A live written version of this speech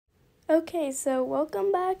Okay, so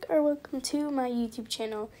welcome back or welcome to my YouTube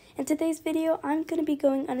channel. In today's video, I'm going to be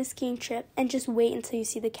going on a skiing trip, and just wait until you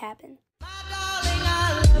see the cabin.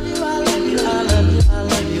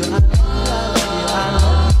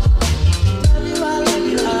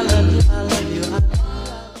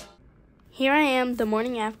 Here I am the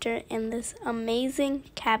morning after in this amazing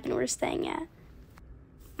cabin we're staying at.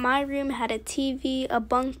 My room had a TV, a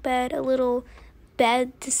bunk bed, a little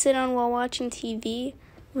bed to sit on while watching TV.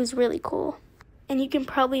 It was really cool. And you can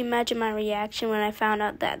probably imagine my reaction when I found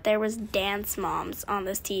out that there was dance moms on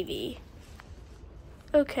this TV.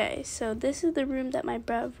 Okay, so this is the room that my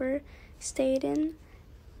brother stayed in.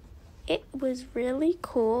 It was really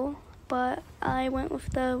cool, but I went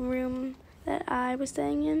with the room that I was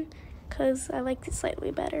staying in because I liked it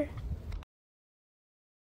slightly better.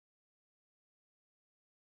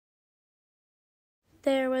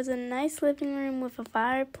 There was a nice living room with a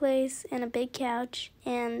fireplace and a big couch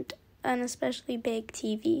and an especially big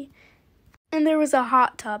TV. And there was a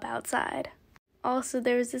hot tub outside. Also,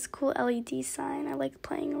 there was this cool LED sign. I liked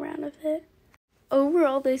playing around with it.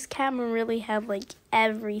 Overall, this cabin really had like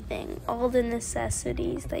everything, all the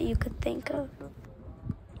necessities that you could think of.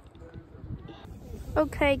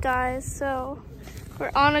 Okay guys, so we're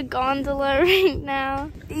on a gondola right now.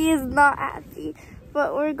 He is not happy.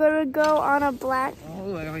 But we're gonna go on a black...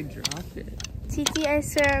 Oh, I dropped it. TT, I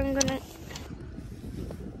swear I'm gonna...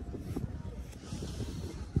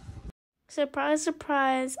 Surprise,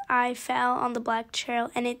 surprise, I fell on the black trail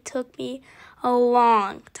and it took me a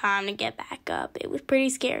long time to get back up. It was pretty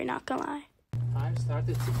scary, not gonna lie. Time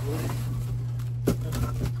started to blow.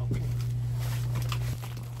 Okay.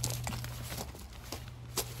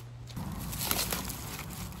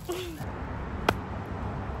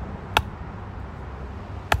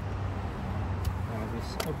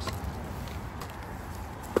 Oops.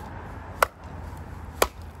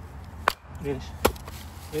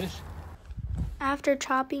 Finish. After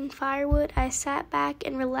chopping firewood, I sat back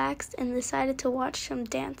and relaxed and decided to watch some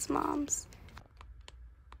dance moms.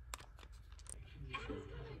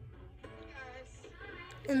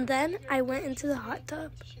 And then I went into the hot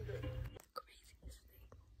tub.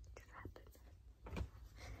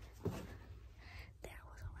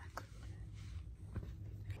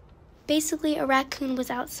 Basically, a raccoon was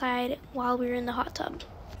outside while we were in the hot tub.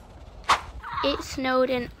 It snowed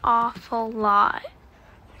an awful lot.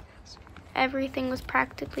 Everything was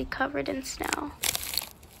practically covered in snow.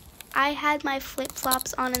 I had my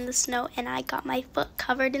flip-flops on in the snow and I got my foot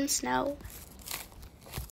covered in snow.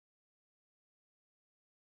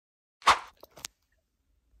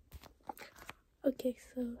 Okay,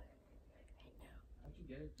 so right now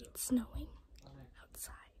it's snowing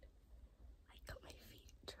outside. I got my feet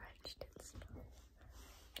drenched in snow,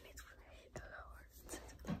 and it's really hard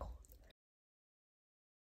since it's cold.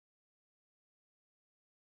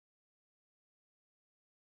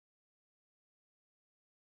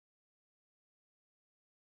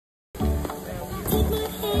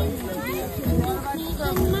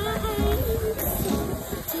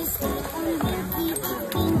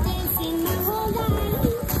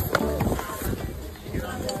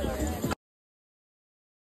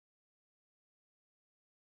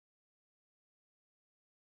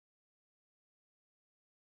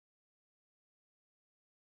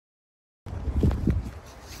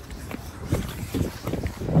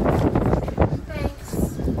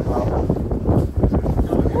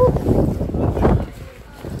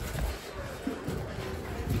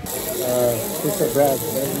 It's a bread.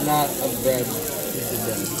 It's not a bread. It's a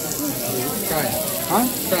bread. Try it. Huh?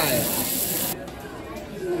 Try it.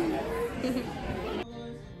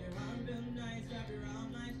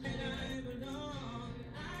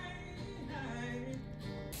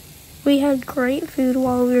 We had great food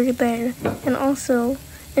while we were there, and also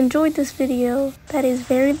enjoyed this video that is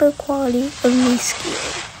very low quality of me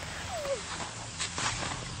skiing.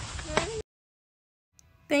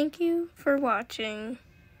 Thank you for watching.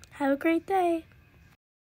 Have a great day.